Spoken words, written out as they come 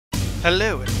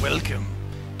Hello and welcome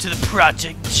to the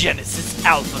Project Genesis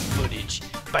Alpha footage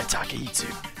by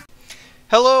Takehitsu.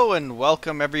 Hello and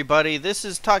welcome everybody, this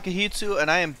is Takehitsu and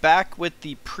I am back with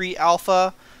the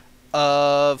pre-alpha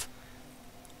of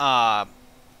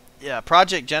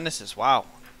Project Genesis. Wow,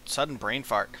 sudden brain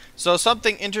fart. So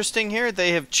something interesting here,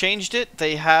 they have changed it.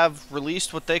 They have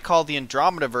released what they call the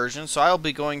Andromeda version, so I'll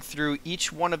be going through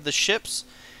each one of the ships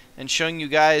and showing you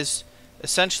guys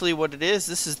essentially what it is.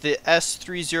 This is the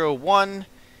S301.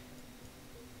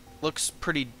 Looks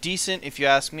pretty decent if you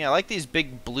ask me. I like these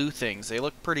big blue things. They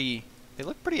look pretty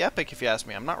epic if you ask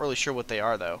me. I'm not really sure what they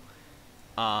are though.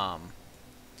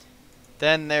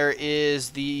 Then there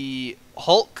is the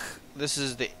Hulk. This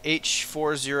is the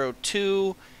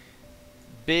H402.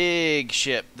 Big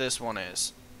ship this one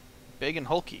is. Big and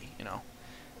hulky, you know.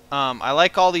 I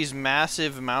like all these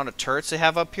massive amount of turrets they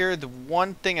have up here. The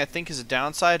one thing I think is a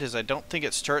downside is I don't think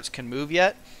its turrets can move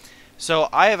yet. So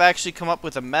I have actually come up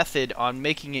with a method on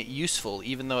making it useful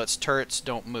even though its turrets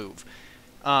don't move.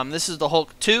 This is the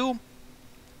Hulk 2.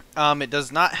 It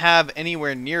does not have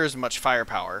anywhere near as much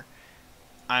firepower.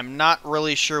 I'm not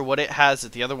really sure what it has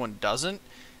that the other one doesn't.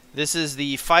 This is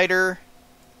the fighter.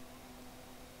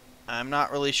 I'm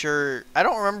not really sure. I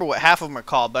don't remember what half of them are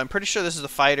called, but I'm pretty sure this is the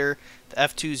fighter, the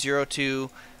F202.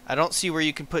 I don't see where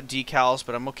you can put decals,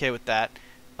 but I'm okay with that.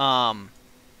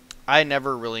 I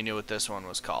never really knew what this one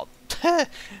was called.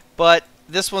 But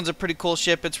this one's a pretty cool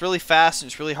ship. It's really fast and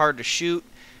it's really hard to shoot.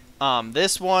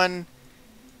 This one,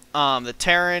 the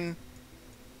Terran,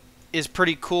 is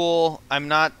pretty cool.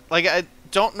 I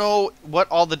don't know what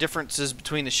all the differences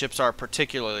between the ships are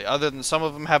particularly, other than some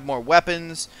of them have more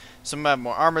weapons, some of them have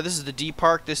more armor. This is the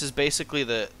D-Park. This is basically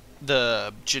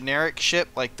the generic ship,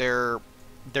 like their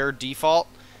default.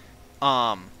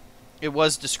 It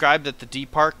was described that the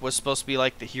D-Park was supposed to be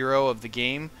like the hero of the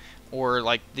game, or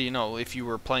like if you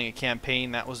were playing a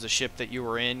campaign, that was the ship that you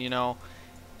were in, you know.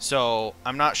 So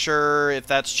I'm not sure if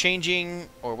that's changing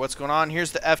or what's going on.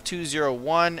 Here's the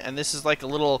F201, and this is like a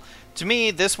little, to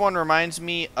me, this one reminds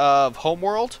me of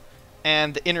Homeworld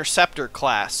and the Interceptor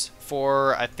class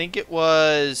for, I think it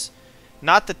was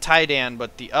not the Titan,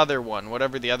 but the other one,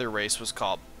 whatever the other race was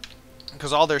called.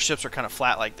 Because all their ships are kind of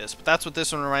flat like this. But that's what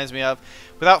this one reminds me of.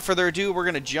 Without further ado, we're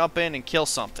going to jump in and kill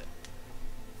something.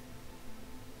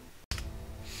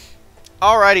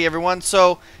 Alrighty, everyone.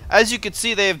 So, as you can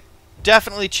see, they have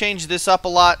definitely changed this up a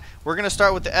lot. We're going to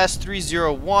start with the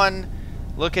S301.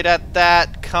 Looking at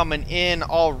that, coming in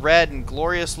all red and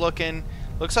glorious looking.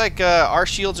 Looks like our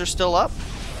shields are still up.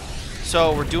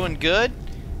 So, we're doing good.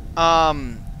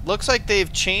 Looks like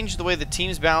they've changed the way the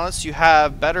team's balanced. You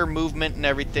have better movement and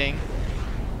everything.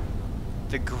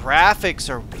 The graphics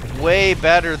are way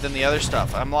better than the other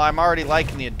stuff. I'm already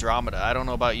liking the Andromeda. I don't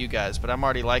know about you guys, but I'm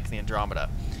already liking the Andromeda.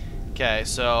 Okay,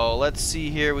 so let's see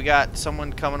here. We got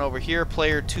someone coming over here,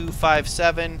 player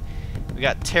 257. We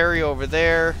got Terry over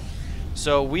there.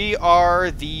 So we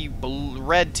are the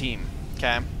red team.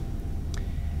 Okay.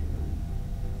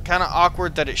 Kind of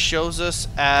awkward that it shows us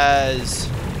as...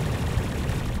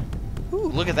 Ooh,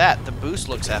 look at that. The boost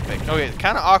looks epic. Okay,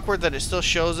 kind of awkward that it still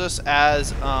shows us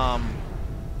as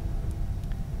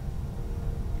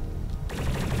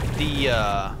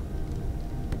the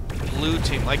blue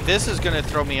team. Like, this is going to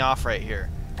throw me off right here.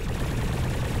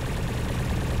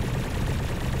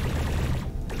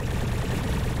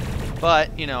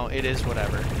 But, you know, it is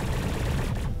whatever.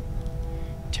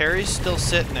 Terry's still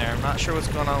sitting there. I'm not sure what's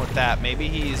going on with that. Maybe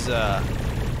he's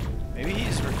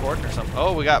recording or something.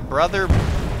 Oh, we got Brother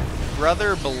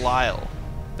Belial.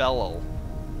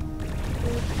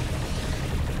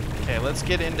 Okay, let's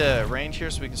get into range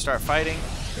here so we can start fighting.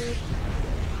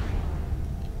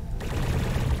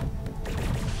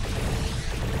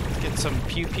 Let's get some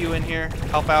pew-pew in here.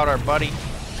 Help out our buddy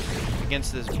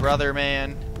against this brother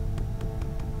man.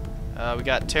 We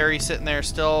got Terry sitting there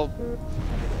still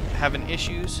having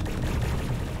issues.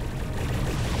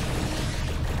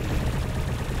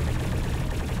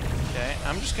 Okay,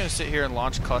 I'm just going to sit here and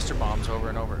launch cluster bombs over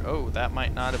and over. Oh, that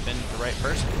might not have been the right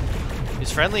person.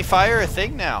 Is friendly fire a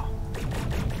thing now?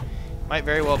 Might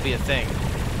very well be a thing.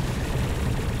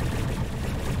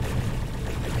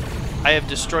 I have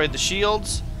destroyed the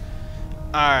shields.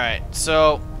 Alright,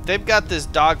 so they've got this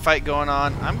dogfight going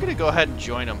on. I'm going to go ahead and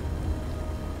join them.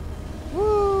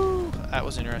 Woo! That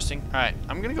was interesting. Alright,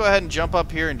 I'm going to go ahead and jump up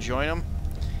here and join them.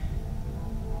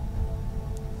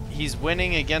 He's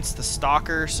winning against the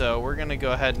stalker, so we're going to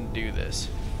go ahead and do this.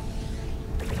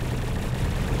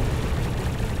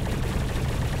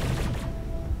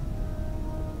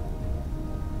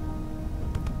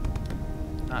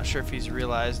 Not sure if he's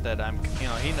realized that I'm,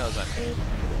 he knows I'm.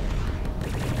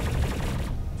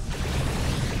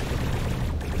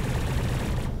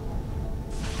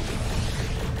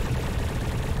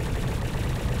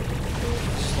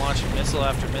 missile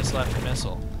after missile after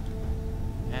missile.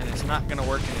 And it's not going to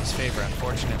work in his favor,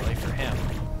 unfortunately, for him.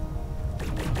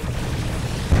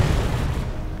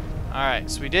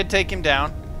 Alright, so we did take him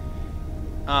down.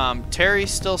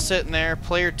 Terry's still sitting there.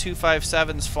 Player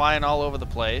 257's flying all over the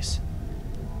place.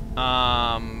 We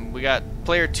got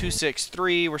player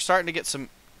 263. We're starting to get some...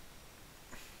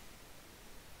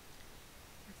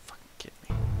 Fucking kidding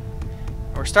me.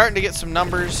 We're starting to get some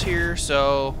numbers here,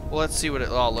 so let's see what it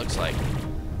all looks like.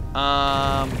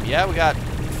 Yeah, we got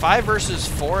 5 versus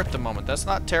 4 at the moment. That's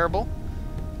not terrible.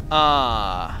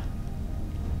 I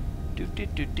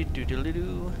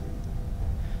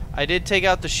did take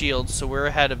out the shields, so we're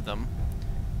ahead of them.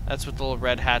 That's what the little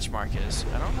red hatch mark is.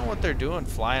 I don't know what they're doing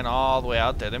flying all the way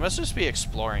out there. They must just be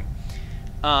exploring.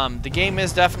 The game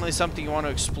is definitely something you want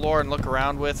to explore and look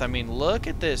around with. I mean, look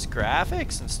at this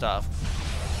graphics and stuff.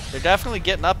 They're definitely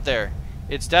getting up there.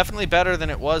 It's definitely better than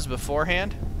it was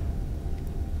beforehand.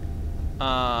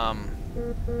 I'm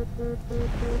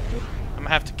gonna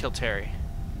have to kill Terry.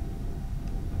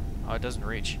 Oh, it doesn't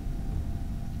reach.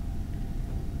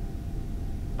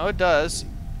 Oh, it does.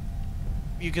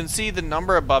 You can see the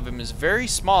number above him is very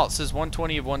small. It says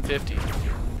 120 of 150.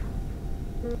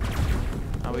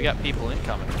 Oh, we got people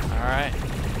incoming. Alright.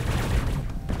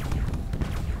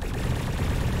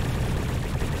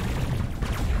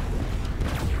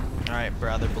 Alright,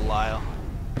 brother Belial.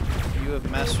 You have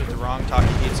messed with the wrong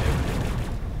Takehitsu.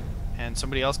 And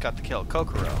somebody else got the kill.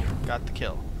 Kokoro got the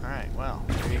kill. Alright, well,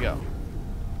 there you go.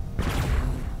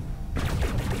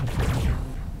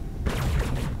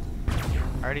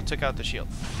 I already took out the shield.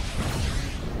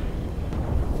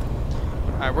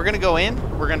 Alright, we're going to go in.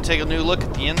 We're going to take a new look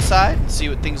at the inside and see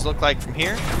what things look like from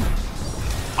here.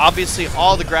 Obviously,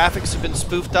 all the graphics have been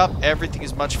spoofed up. Everything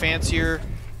is much fancier.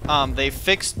 They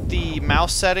fixed the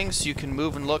mouse settings so you can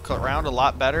move and look around a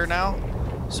lot better now.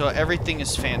 So everything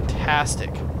is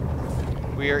fantastic.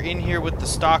 We are in here with the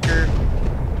stalker.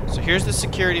 So here's the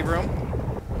security room.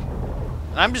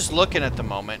 And I'm just looking at the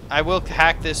moment. I will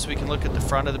hack this so we can look at the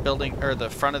front of the building, or the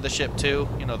front of the ship too.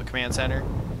 You know, the command center.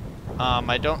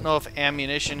 I don't know if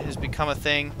ammunition has become a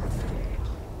thing.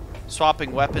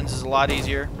 Swapping weapons is a lot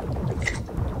easier.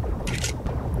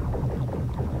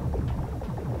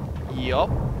 Yup.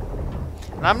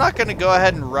 And I'm not going to go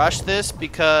ahead and rush this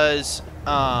because,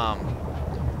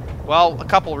 well, a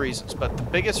couple reasons. But the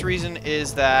biggest reason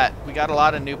is that we got a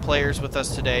lot of new players with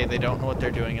us today. They don't know what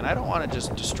they're doing, and I don't want to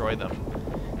just destroy them.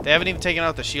 They haven't even taken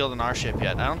out the shield on our ship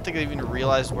yet. I don't think they've even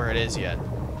realized where it is yet.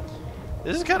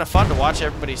 This is kind of fun to watch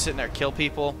everybody sitting there kill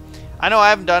people. I know I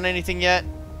haven't done anything yet,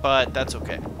 but that's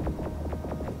okay.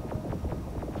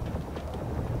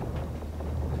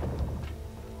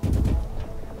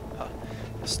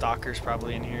 The stalker's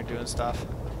probably in here doing stuff.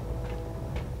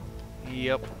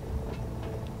 Yep.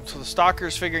 So the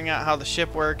stalker's figuring out how the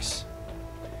ship works,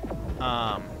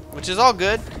 which is all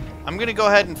good. I'm going to go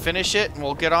ahead and finish it, and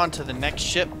we'll get on to the next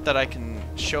ship that I can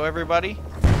show everybody.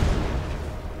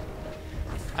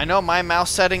 I know my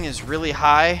mouse setting is really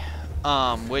high,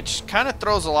 which kind of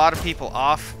throws a lot of people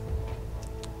off.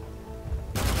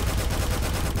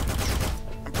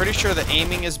 I'm pretty sure the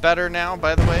aiming is better now,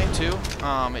 by the way, too.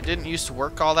 It didn't used to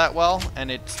work all that well, and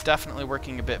it's definitely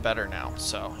working a bit better now.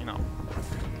 So, you know,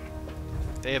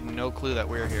 they have no clue that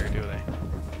we're here, do they?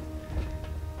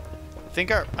 I think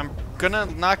I'm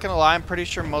not gonna lie, I'm pretty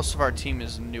sure most of our team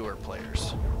is newer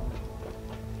players.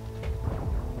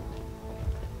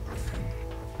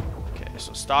 Okay,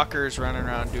 so Stalker's running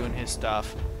around doing his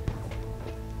stuff.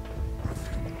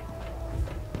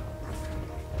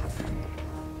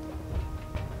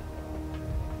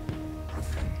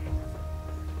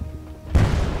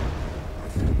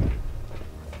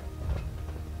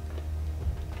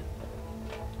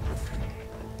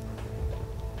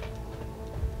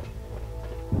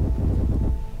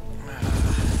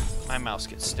 My mouse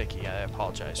gets sticky. I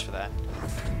apologize for that.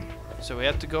 So we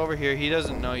have to go over here. He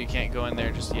doesn't know you can't go in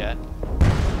there just yet.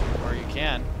 Or you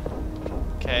can.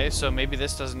 Okay, so maybe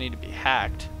this doesn't need to be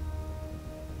hacked.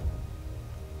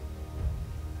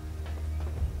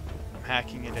 I'm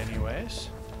hacking it anyways.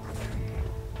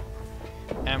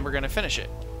 And we're going to finish it.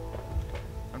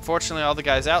 Unfortunately, all the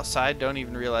guys outside don't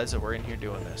even realize that we're in here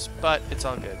doing this. But it's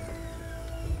all good.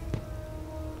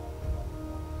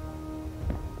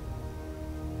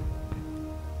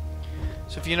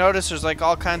 So if you notice, there's like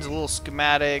all kinds of little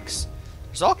schematics.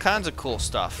 There's all kinds of cool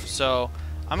stuff. So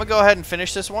I'm going to go ahead and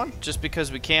finish this one just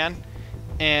because we can.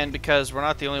 And because we're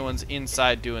not the only ones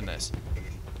inside doing this.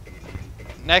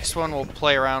 Next one, we'll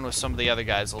play around with some of the other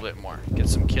guys a little bit more. Get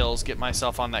some kills, get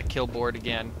myself on that kill board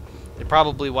again. They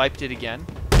probably wiped it again.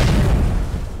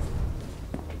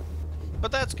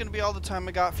 But that's going to be all the time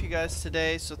I got for you guys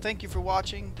today. So thank you for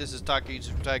watching. This is Takehitsu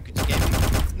from Takehitsu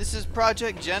Gaming. This is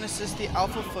Project Genesis, the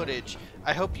alpha footage.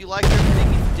 I hope you liked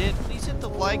everything. If you did, please hit the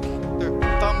like, the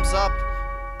thumbs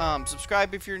up,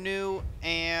 subscribe if you're new,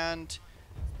 and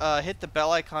hit the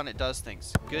bell icon. It does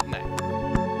things. Good night.